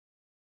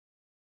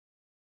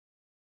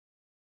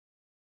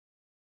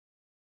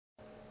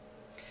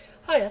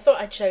Hi, I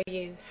thought I'd show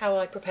you how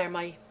I prepare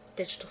my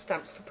digital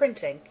stamps for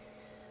printing.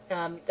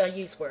 I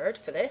use Word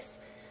for this.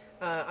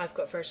 I've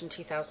got version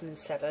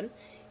 2007.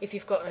 If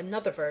you've got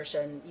another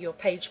version, your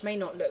page may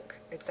not look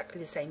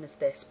exactly the same as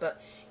this, but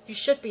you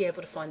should be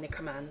able to find the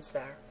commands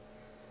there.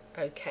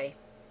 Okay.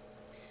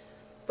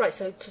 Right,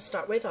 so to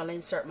start with, I'll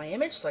insert my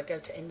image. So I go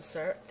to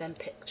Insert, then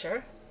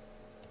Picture,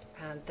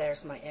 and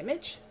there's my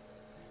image.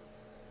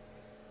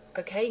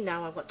 Okay,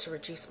 now I want to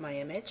reduce my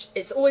image.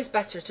 It's always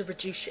better to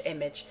reduce your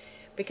image,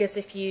 because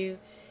if you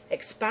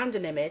expand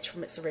an image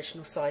from its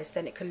original size,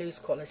 then it can lose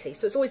quality.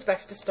 So it's always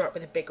best to start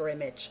with a bigger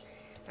image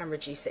and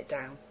reduce it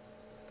down.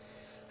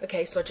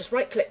 Okay, so I just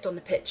right clicked on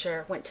the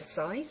picture, went to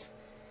size,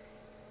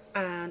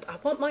 and I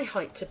want my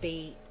height to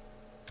be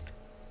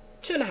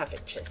 2.5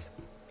 inches.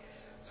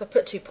 So I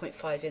put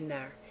 2.5 in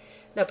there.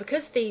 Now,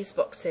 because these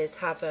boxes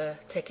have a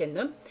tick in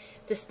them,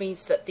 this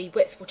means that the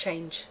width will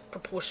change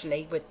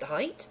proportionally with the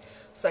height.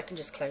 So I can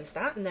just close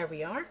that, and there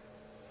we are.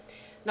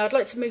 Now I'd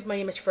like to move my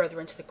image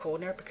further into the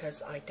corner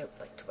because I don't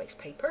like to waste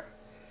paper.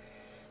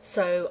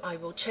 So I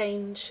will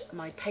change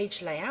my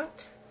page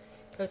layout,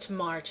 go to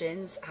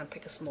margins and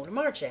pick a smaller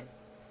margin.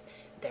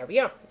 There we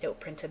are, it will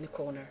print in the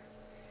corner.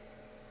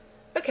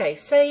 Okay,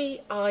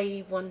 say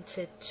I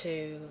wanted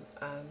to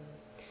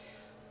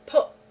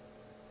put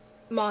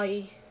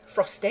my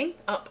frosting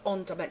up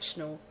on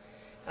dimensional,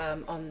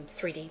 on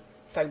 3D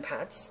foam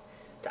pads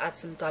to add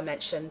some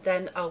dimension,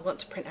 then I'll want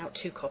to print out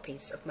 2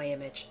 copies of my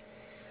image.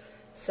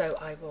 So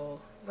I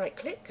will right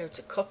click, go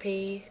to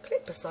copy,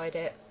 click beside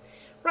it,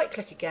 right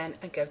click again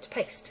and go to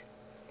paste.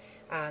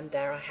 And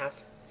there I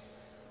have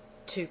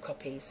 2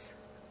 copies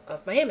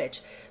of my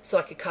image. So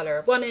I could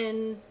colour one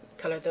in,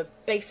 colour the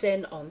base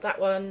in on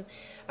that one,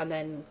 and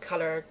then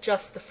colour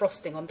just the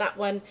frosting on that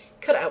one,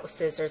 cut it out with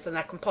scissors, and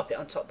I can pop it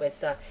on top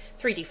with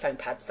 3D foam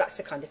pads. That's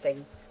the kind of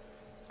thing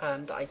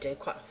that I do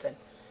quite often.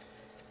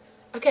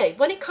 Okay,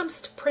 when it comes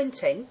to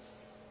printing,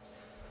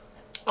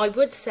 I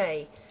would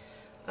say,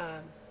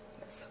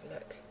 let's have a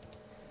look,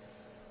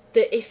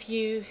 that if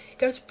you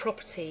go to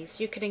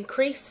properties, you can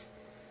increase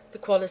the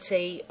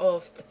quality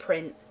of the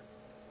print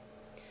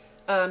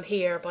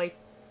here by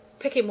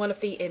picking one of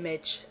the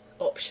image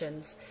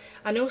options.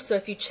 And also,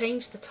 if you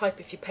change the type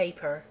of your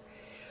paper,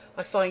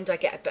 I find I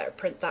get a better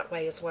print that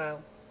way as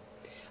well.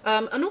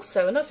 And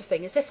also, another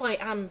thing is, if I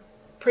am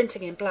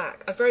printing in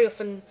black, I very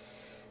often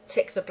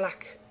tick the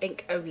black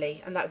ink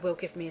only, and that will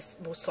give me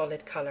a more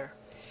solid colour.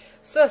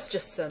 So that's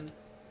just some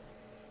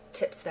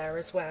tips there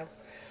as well.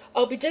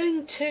 I'll be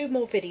doing 2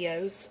 more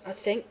videos, I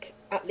think,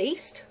 at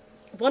least.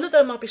 One of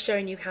them I'll be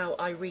showing you how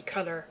I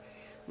recolour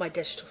my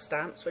digital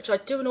stamps, which I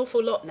do an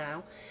awful lot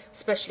now,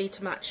 especially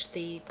to match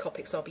the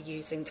Copics I'll be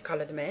using to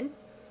colour them in.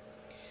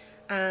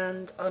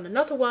 And on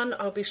another one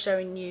I'll be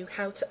showing you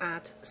how to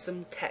add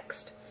some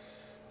text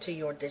to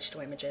your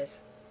digital images.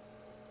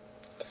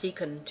 So you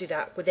can do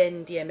that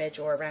within the image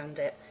or around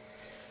it.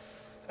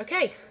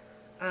 Okay,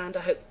 and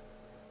I hope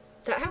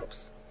that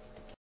helps.